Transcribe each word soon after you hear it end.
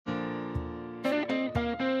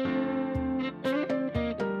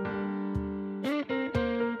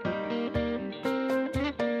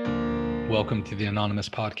Welcome to the Anonymous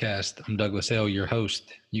Podcast. I'm Douglas L., your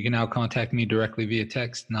host. You can now contact me directly via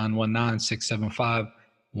text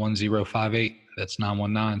 919-675-1058. That's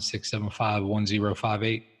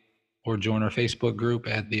 919-675-1058. Or join our Facebook group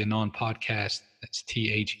at the Anon Podcast. That's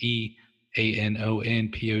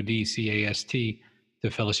TheAnonPodcast to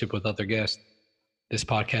fellowship with other guests. This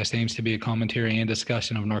podcast aims to be a commentary and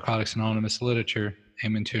discussion of Narcotics Anonymous literature,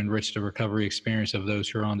 aiming to enrich the recovery experience of those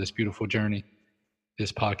who are on this beautiful journey.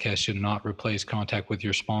 This podcast should not replace contact with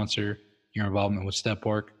your sponsor, your involvement with step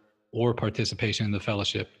work, or participation in the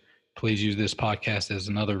fellowship. Please use this podcast as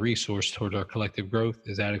another resource toward our collective growth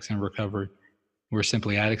as addicts in recovery. We're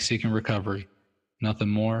simply addicts seeking recovery, nothing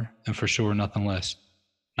more, and for sure, nothing less.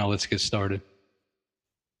 Now let's get started.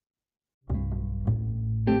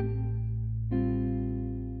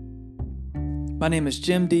 My name is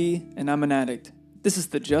Jim D, and I'm an addict. This is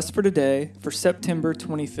the Just for Today for September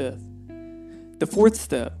 25th. The fourth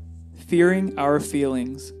step, fearing our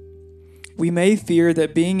feelings. We may fear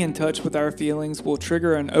that being in touch with our feelings will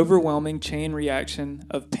trigger an overwhelming chain reaction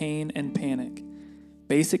of pain and panic.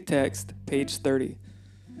 Basic text, page 30.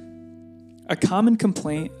 A common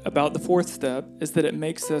complaint about the fourth step is that it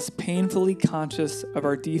makes us painfully conscious of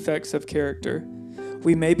our defects of character.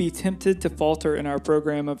 We may be tempted to falter in our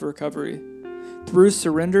program of recovery. Through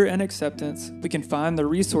surrender and acceptance, we can find the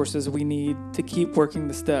resources we need to keep working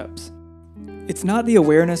the steps. It's not the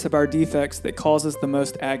awareness of our defects that causes the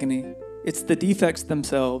most agony. It's the defects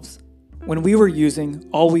themselves. When we were using,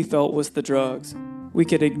 all we felt was the drugs. We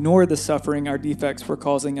could ignore the suffering our defects were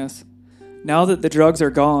causing us. Now that the drugs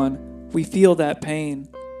are gone, we feel that pain.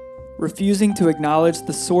 Refusing to acknowledge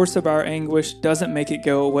the source of our anguish doesn't make it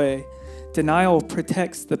go away. Denial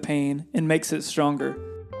protects the pain and makes it stronger.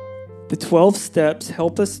 The 12 steps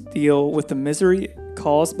help us deal with the misery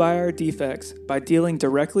caused by our defects by dealing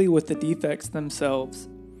directly with the defects themselves.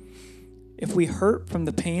 If we hurt from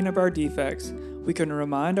the pain of our defects, we can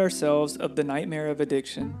remind ourselves of the nightmare of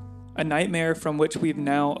addiction, a nightmare from which we've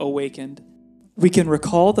now awakened. We can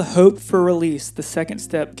recall the hope for release the second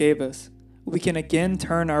step gave us. We can again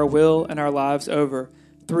turn our will and our lives over,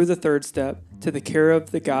 through the third step, to the care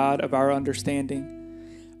of the God of our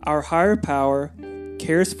understanding. Our higher power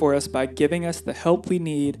cares for us by giving us the help we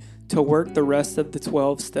need to work the rest of the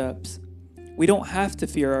 12 steps. We don't have to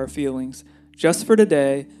fear our feelings. Just for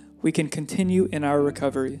today, we can continue in our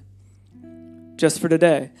recovery. Just for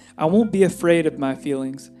today, I won't be afraid of my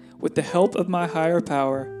feelings. With the help of my higher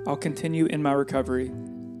power, I'll continue in my recovery.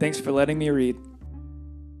 Thanks for letting me read.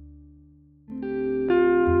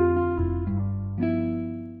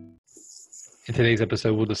 In today's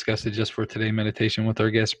episode, we'll discuss the Just for Today meditation with our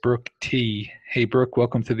guest, Brooke T. Hey, Brooke,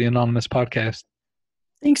 welcome to the Anonymous Podcast.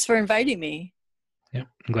 Thanks for inviting me. Yep,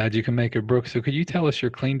 I'm glad you can make it, Brooke. So could you tell us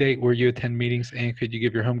your clean date, where you attend meetings, and could you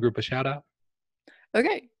give your home group a shout out?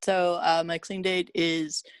 Okay, so my clean date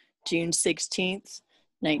is June 16th,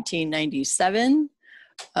 1997.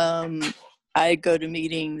 I go to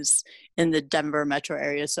meetings in the Denver metro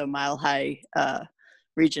area, so Mile High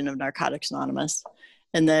region of Narcotics Anonymous.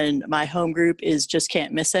 And then my home group is Just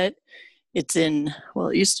Can't Miss It. It's it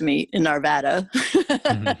used to meet in Arvada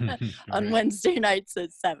on Wednesday nights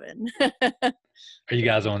at 7. Are you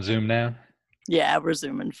guys on Zoom now? Yeah, we're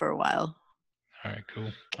Zooming for a while. All right, cool.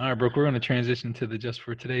 All right, Brooke, we're going to transition to the Just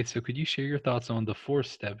for Today. So could you share your thoughts on the fourth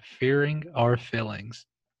step, fearing our feelings?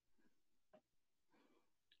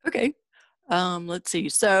 Okay. Let's see.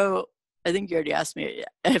 So I think you already asked me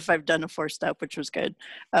if I've done a 4-step, which was good.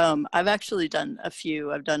 I've actually done a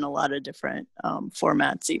few. I've done a lot of different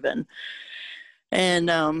formats even.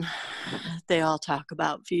 And they all talk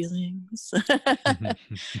about feelings.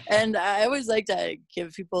 And I always like to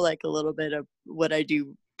give people like a little bit of what I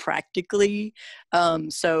do practically.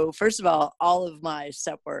 So first of all of my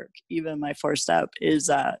step work, even my 4-step, is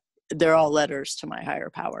they're all letters to my higher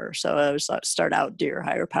power. So I always start out, dear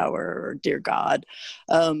higher power, or dear God.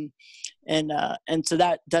 And so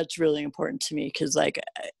that's really important to me, because like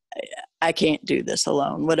I can't do this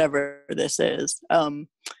alone, whatever this is. And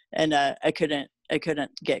I couldn't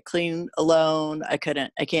get clean alone. I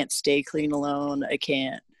can't stay clean alone. I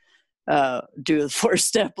can't do the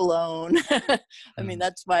 4-step alone. I mean,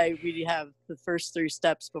 that's why we have the first 3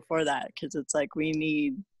 steps before that, because it's like we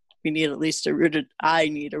need at least I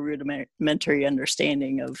need a rudimentary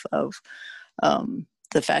understanding of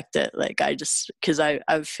the fact that like because I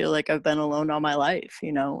feel like I've been alone all my life,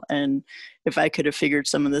 and if I could have figured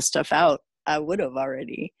some of this stuff out, I would have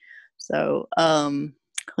already. So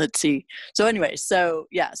let's see. So anyway,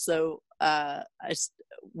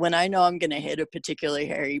 when I know I'm going to hit a particularly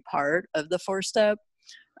hairy part of the 4-step,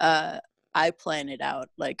 I plan it out.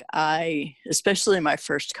 Like especially my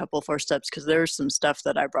first couple 4-steps, because there's some stuff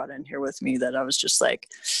that I brought in here with me that I was just like,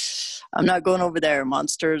 I'm not going over there.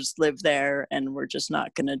 Monsters live there, and we're just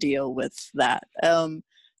not going to deal with that.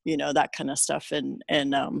 That kind of stuff. And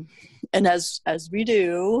as we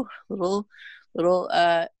do, little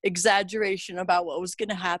exaggeration about what was going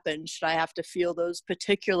to happen should I have to feel those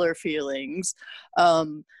particular feelings.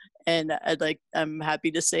 And I'm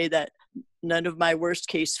happy to say that none of my worst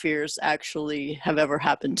case fears actually have ever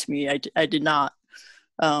happened to me. I did not.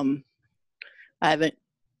 I haven't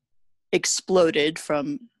exploded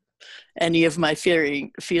from any of my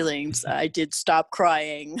feelings. I did stop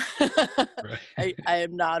crying. Right. I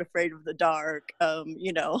am not afraid of the dark,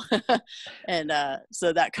 and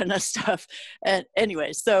so that kind of stuff. And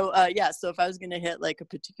anyway, so so if I was going to hit like a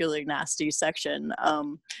particularly nasty section,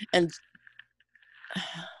 and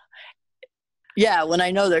yeah, when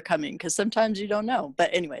I know they're coming, because sometimes you don't know.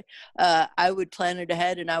 But anyway, I would plan it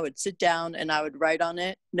ahead, and I would sit down and I would write on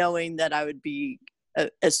it, knowing that I would be,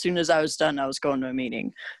 as soon as I was done, I was going to a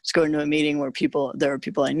meeting. I was going to a meeting where there were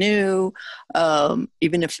people I knew,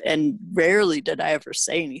 and rarely did I ever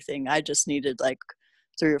say anything. I just needed like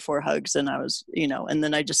 3 or 4 hugs, and I was, and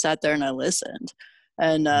then I just sat there and I listened.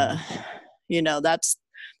 And, that's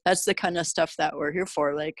the kind of stuff that we're here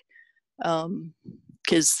for. Like,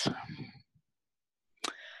 because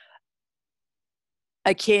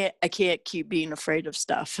I can't keep being afraid of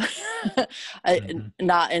stuff.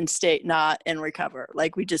 Not in recover.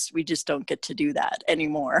 Like we just don't get to do that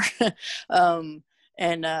anymore. I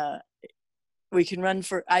can run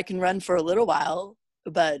for a little while,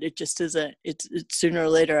 but it just isn't, it's sooner or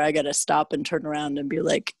later I got to stop and turn around and be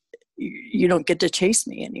like, you don't get to chase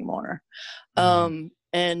me anymore. And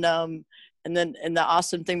the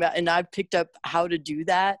awesome thing and I've picked up how to do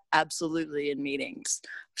that absolutely in meetings.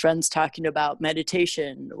 Friends talking about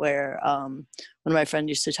meditation, where one of my friends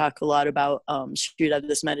used to talk a lot about, she would have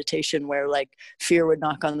this meditation where like fear would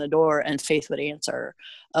knock on the door and faith would answer.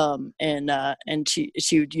 And she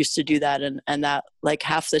used to do that. And that, like,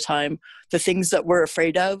 half the time, the things that we're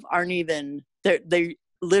afraid of aren't even, they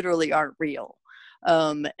literally aren't real.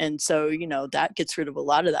 And so, that gets rid of a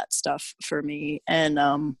lot of that stuff for me. And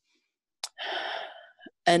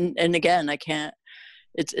again, I can't,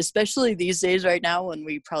 it's especially these days right now when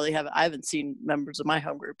I haven't seen members of my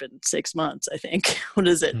home group in 6 months, I think. What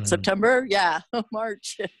is it? September? Yeah.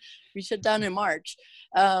 March. We shut down in March.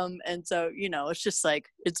 And so, it's just like,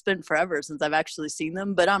 it's been forever since I've actually seen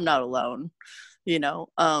them, but I'm not alone, Right.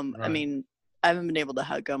 I mean, I haven't been able to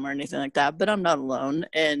hug them or anything like that, but I'm not alone.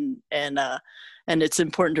 And it's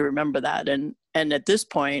important to remember that. And at this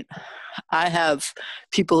point, I have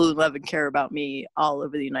people who love and care about me all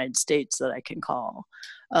over the United States that I can call.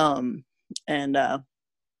 And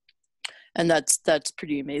that's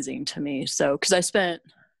pretty amazing to me. So, cause I spent,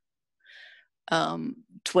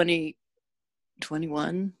 21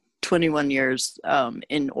 years,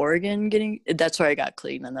 in Oregon that's where I got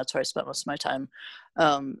clean, and that's where I spent most of my time.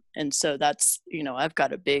 And so that's, I've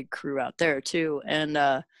got a big crew out there too.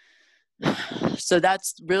 And, so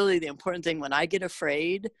that's really the important thing. When I get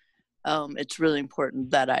afraid, it's really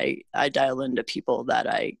important that I dial into people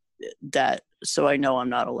so I know I'm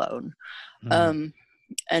not alone. And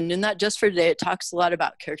in that Just for Today, it talks a lot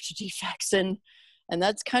about character defects, and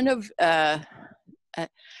that's kind of, I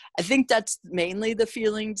think that's mainly the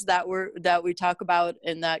feelings that we talk about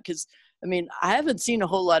in that, because I mean, I haven't seen a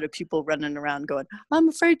whole lot of people running around going, I'm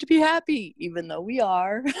afraid to be happy, even though we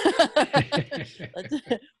are.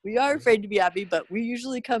 We are afraid to be happy, but I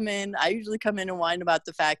usually come in and whine about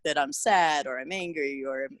the fact that I'm sad or I'm angry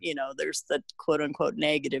or, there's the quote unquote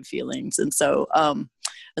negative feelings. And so,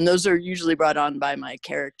 and those are usually brought on by my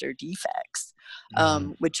character defects,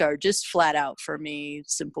 which are just flat out, for me,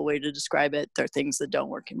 simple way to describe it. They're things that don't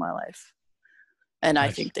work in my life. And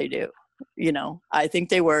nice. I think they do. I think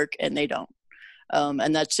they work and they don't.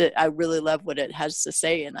 And that's it. I really love what it has to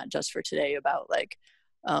say in that Just for Today about like,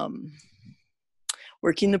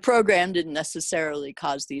 working the program didn't necessarily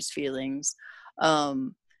cause these feelings.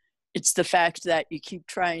 It's the fact that you keep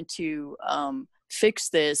trying to fix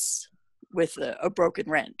this with a broken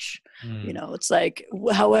wrench. It's like,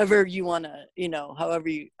 however you want to, however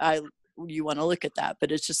you want to look at that.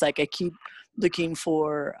 But it's just like, I keep looking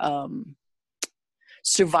for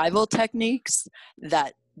survival techniques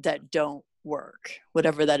that don't work,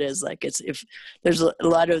 whatever that is. Like, if there's a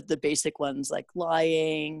lot of the basic ones like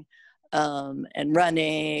lying, and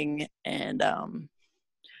running, and a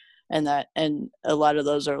lot of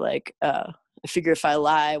those are like, I figure if I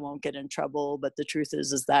lie, I won't get in trouble. But the truth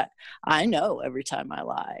is that I know every time I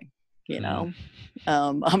lie,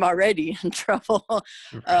 I'm already in trouble.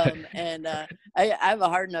 Right. And I have a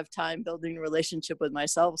hard enough time building a relationship with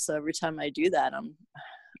myself. So every time I do that,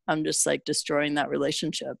 I'm just like destroying that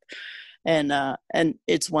relationship. And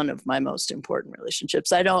it's one of my most important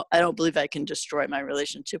relationships. I don't believe I can destroy my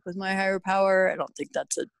relationship with my higher power. I don't think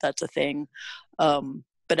that's a thing.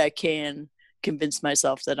 But I can convince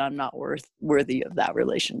myself that I'm not worthy of that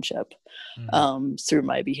relationship through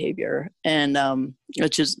my behavior, and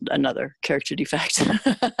which is another character defect. So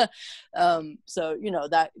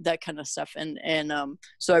that kind of stuff, and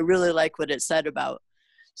so I really like what it said about.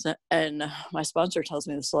 And my sponsor tells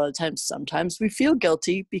me this a lot of times. Sometimes we feel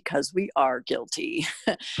guilty because we are guilty,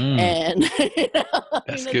 and That's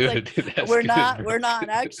it's like good. That's we're good, not Brooke.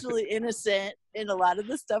 actually innocent in a lot of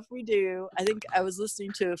the stuff we do. I think I was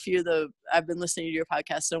listening to I've been listening to your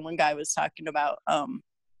podcast, and one guy was talking about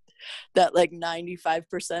that like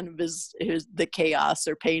 95% of the chaos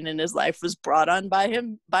or pain in his life was brought on by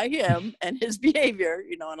him and his behavior,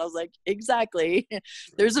 and I was like, exactly.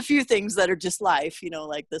 There's a few things that are just life,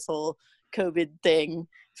 like this whole COVID thing,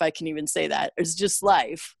 if I can even say that, it's just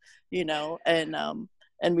life,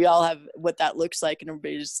 and we all have what that looks like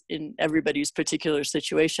in everybody's particular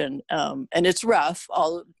situation. And it's rough.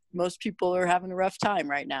 Most people are having a rough time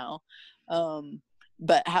right now.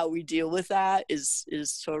 But how we deal with that is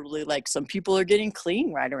totally like, some people are getting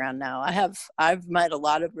clean right around now. I've met a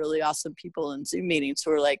lot of really awesome people in Zoom meetings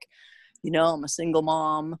who are like, I'm a single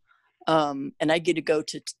mom, and I get to go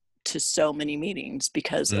to so many meetings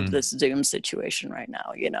because of this Zoom situation right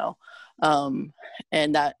now,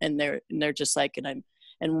 and they're just like,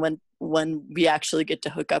 and when we actually get to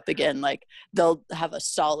hook up again, like they'll have a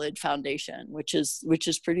solid foundation, which is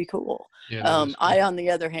pretty cool. Yeah, cool. I, on the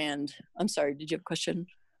other hand, I'm sorry, did you have a question?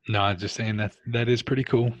 No, I'm just saying that is pretty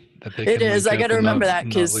cool that they It can is. link I got up to and remember that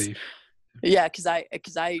not because leave.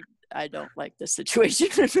 I don't like the situation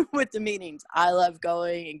with the meetings. I love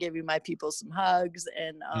going and giving my people some hugs,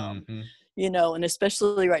 and and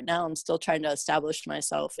especially right now, I'm still trying to establish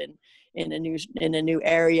myself in a new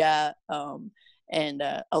area, and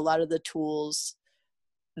a lot of the tools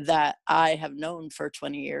that I have known for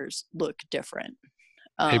 20 years look different.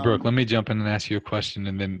 Hey, Brooke, let me jump in and ask you a question,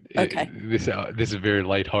 and then Okay. this is very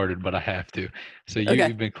lighthearted, but I have to. So Okay.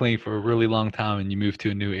 you've been clean for a really long time, and you moved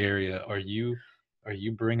to a new area. Are you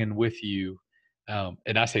bringing with you?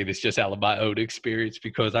 And I say this just out of my own experience,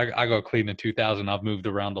 because I got clean in 2000. I've moved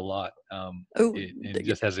around a lot, and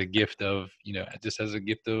just as a gift of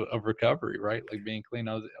of recovery, right? Like being clean,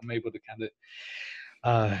 I'm able to kind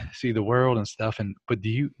of see the world and stuff. But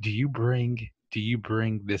do you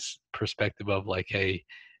bring this perspective of like, hey,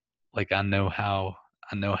 like I know how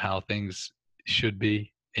things should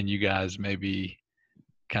be, and you guys maybe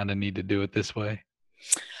kind of need to do it this way?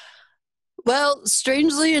 Well,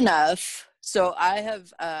 strangely enough, so I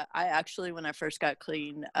actually, when I first got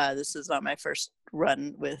clean, this is not my first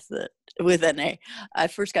run with NA. I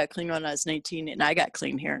first got clean when I was 19, and I got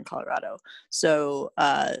clean here in Colorado. So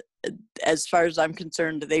as far as I'm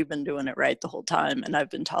concerned, they've been doing it right the whole time, and I've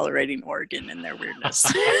been tolerating Oregon and their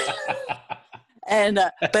weirdness. And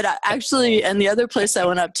but actually, and the other place I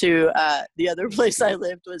went up to, the other place I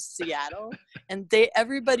lived was Seattle, and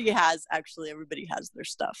everybody has their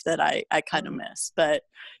stuff that I kind of miss. But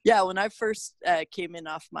yeah, when I first came in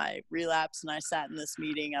off my relapse and I sat in this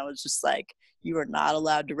meeting, I was just like, you are not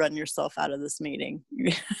allowed to run yourself out of this meeting.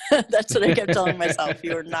 That's what I kept telling myself.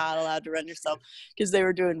 You are not allowed to run yourself, because they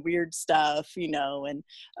were doing weird stuff, and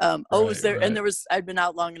I'd been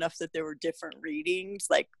out long enough that there were different readings.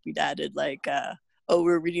 Like we'd added like,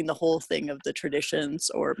 we're reading the whole thing of the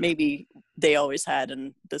traditions, or maybe they always had,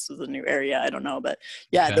 and this was a new area. I don't know, but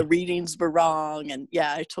yeah, okay. The readings were wrong. And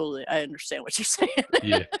yeah, I understand what you're saying.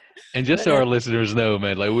 Yeah. And just so our listeners know,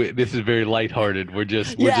 man, like this is very lighthearted. We're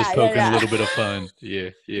just poking a little bit of fun.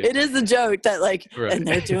 Yeah. It is a joke that like, right. And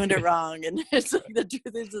they're doing it wrong. And it's like, the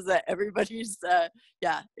truth is that everybody's,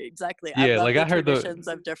 exactly. Yeah. Like I heard traditions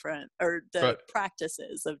of different, or the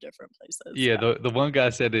practices of different places. Yeah. The one guy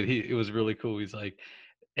said that it was really cool. He's like,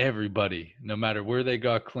 everybody, no matter where they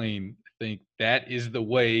got clean, think that is the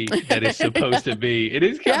way that it's supposed to be. It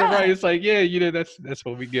is kind of right. It's like, that's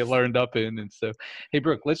what we get learned up in. And so, hey,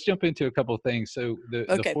 Brooke, let's jump into a couple of things. So the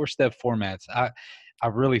 4-step formats, I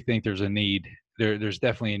really think there's a need. There's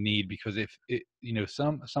definitely a need, because if it,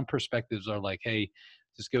 some perspectives are like, hey,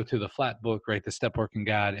 just go to the flat book, right, the step working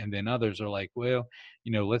guide, and then others are like, well,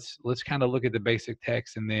 let's kind of look at the basic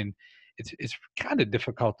text, and then it's kind of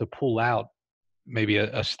difficult to pull out maybe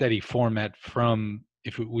a steady format from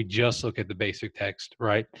if we just look at the basic text,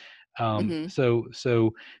 right?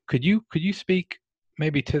 So could you speak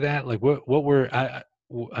maybe to that? Like what were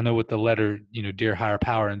I know with the letter, dear higher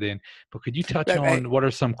power, but could you touch Right. on what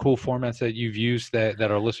are some cool formats that you've used that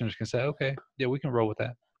our listeners can say, okay, yeah, we can roll with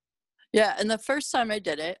that. Yeah, and the first time I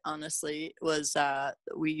did it, honestly, was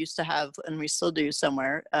we used to have, and we still do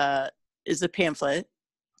somewhere, is a pamphlet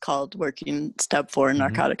called Working Step 4 in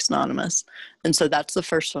Narcotics Anonymous. And so that's the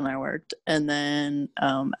first one I worked. And then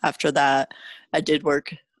after that, I did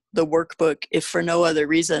work the workbook. If for no other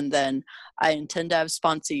reason, then I intend to have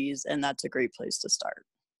sponsees, and that's a great place to start.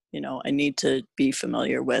 I need to be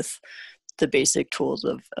familiar with the basic tools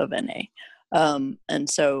of NA. And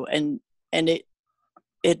so, and it,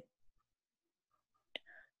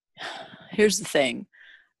 here's the thing,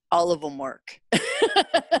 all of them work.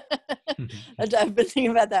 I've been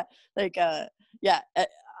thinking about that. Like,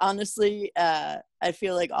 honestly, I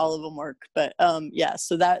feel like all of them work, but yeah,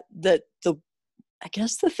 so I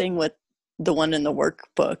guess the thing with the one in the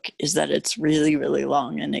workbook is that it's really, really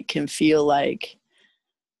long, and it can feel like,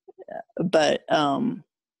 but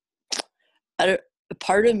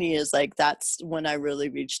part of me is like, that's when I really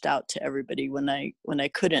reached out to everybody, when I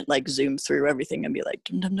couldn't like zoom through everything and be like,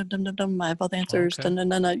 dum, dum, dum, dum, dum, dum, I have all the answers, Okay. dun,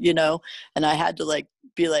 dun, dun, dun, and I had to like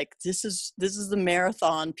be like, this is the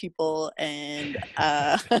marathon, people, and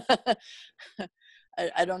I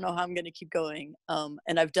don't know how I'm going to keep going.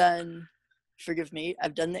 And I've done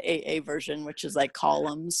the AA version, which is like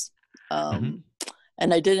columns. And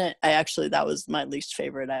that was my least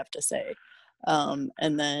favorite, I have to say.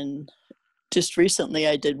 And then just recently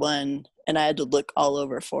I did one, and I had to look all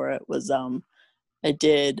over for it, was I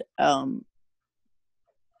did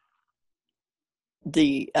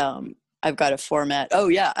I've got a format. Oh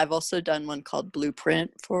yeah, I've also done one called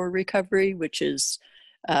Blueprint for Recovery, which is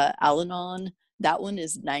Al-Anon. That one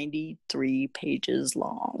is 93 pages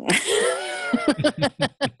long.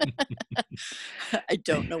 I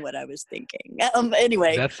don't know what I was thinking.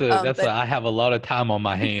 Anyway, I have a lot of time on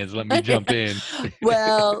my hands. Let me jump in.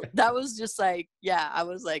 Well, that was just like, I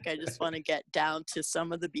was like, I just want to get down to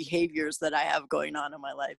some of the behaviors that I have going on in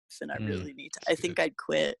my life, and I really need to. I think I'd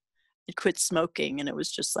quit smoking, and it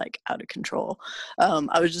was just like out of control.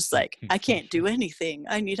 I was just like, I can't do anything.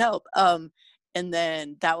 I need help. And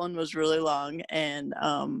then that one was really long, and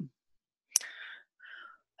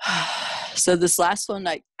so this last one,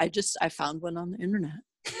 I found one on the internet.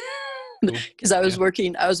 Because I was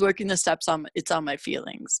working the steps on my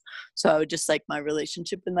feelings. So I would just like my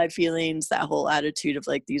relationship with my feelings, that whole attitude of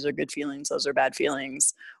like, these are good feelings, those are bad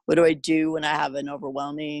feelings. What do I do when I have an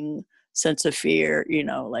overwhelming sense of fear?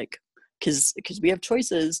 Like, because we have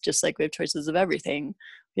choices, just like we have choices of everything.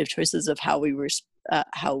 We have choices of how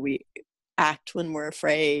we act when we're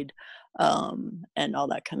afraid, and all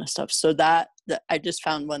that kind of stuff. So that I just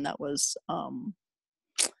found one that was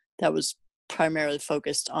primarily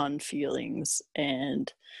focused on feelings,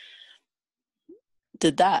 and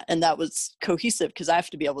did that, and that was cohesive, because I have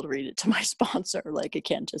to be able to read it to my sponsor. Like, it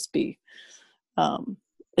can't just be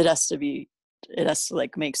it has to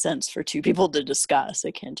like make sense for two people to discuss.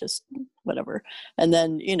 It can't just whatever. And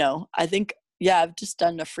then I think I've just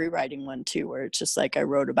done a free writing one too, where it's just like I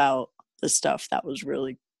wrote about the stuff that was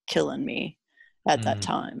really killing me at that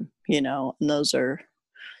time, and those are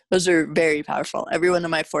very powerful. Every one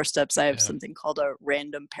of my 4 steps, I have something called a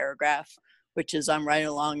random paragraph, which is I'm writing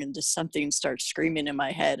along and just something starts screaming in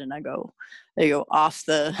my head, and I go off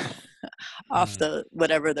the off the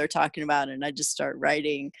whatever they're talking about, and I just start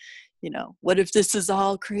writing, what if this is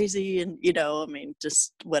all crazy? And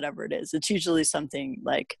just whatever it is. It's usually something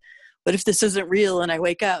like, what if this isn't real and I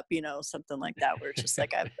wake up, something like that, where it's just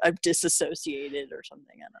like I've disassociated or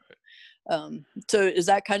something. I don't know. So is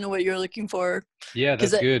that kind of what you're looking for? Yeah,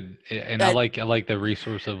 that's good. And I like the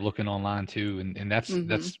resource of looking online too. And that's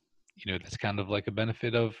that's kind of like a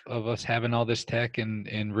benefit of us having all this tech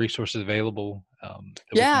and resources available that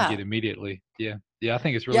we can get immediately. Yeah. I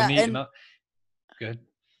think it's really neat. And good.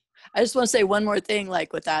 I just want to say one more thing,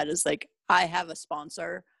 like with that, is like, I have a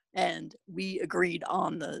sponsor, and we agreed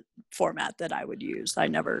on the format that I would use. I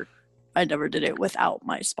never did it without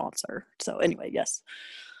my sponsor. So anyway, yes.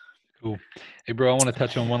 Cool. Hey, bro, I want to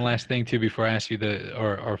touch on one last thing too before I ask you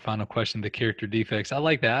our final question, the character defects. I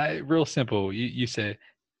like that. Real simple. You said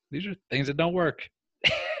these are things that don't work.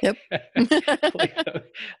 Yep.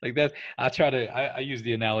 like that. I use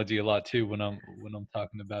the analogy a lot too when I'm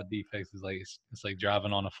talking about defects. It's like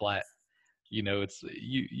driving on a flat. It's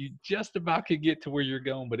you just about could get to where you're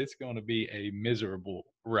going, but it's going to be a miserable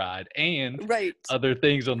ride, and other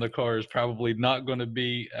things on the car is probably not going to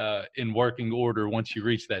be in working order once you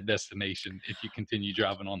reach that destination if you continue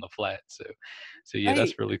driving on the flat. So yeah,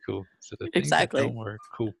 that's really cool. So the things that don't work,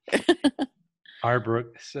 cool. All right,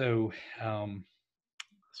 Brooke. So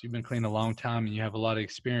as you've been clean a long time and you have a lot of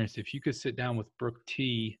experience. If you could sit down with Brooke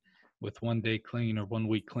T with 1 day clean or 1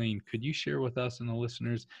 week clean, could you share with us and the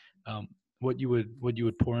listeners what you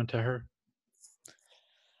would pour into her?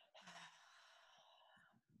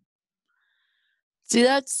 See,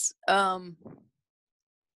 that's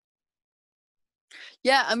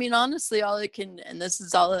yeah, I mean, honestly, all I can, and this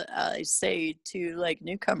is all I say to like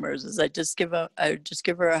newcomers, is I just give her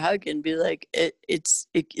a hug and be like, it's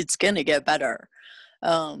gonna get better,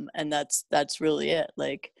 and that's really it.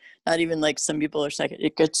 Like, not even like some people are saying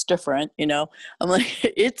it gets different, you know. I'm like,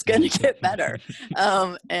 it's gonna get better,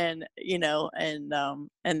 and you know, and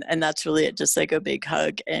that's really it. Just like a big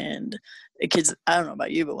hug, and because I don't know about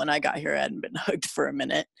you, but when I got here, I hadn't been hugged for a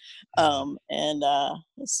minute, and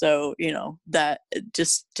so you know that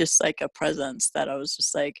just like a presence that I was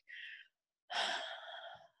just like,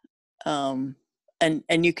 and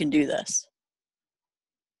you can do this.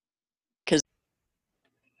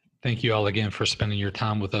 Thank you all again for spending your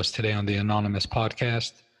time with us today on the Anonymous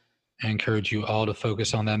Podcast. I encourage you all to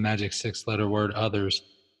focus on that magic 6-letter word, others,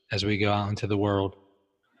 as we go out into the world.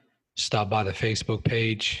 Stop by the Facebook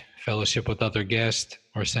page, Fellowship with Other Guests,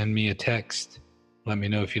 or send me a text. Let me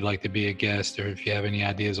know if you'd like to be a guest or if you have any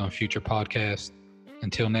ideas on future podcasts.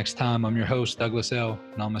 Until next time, I'm your host, Douglas L.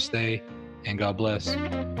 Namaste, and God bless.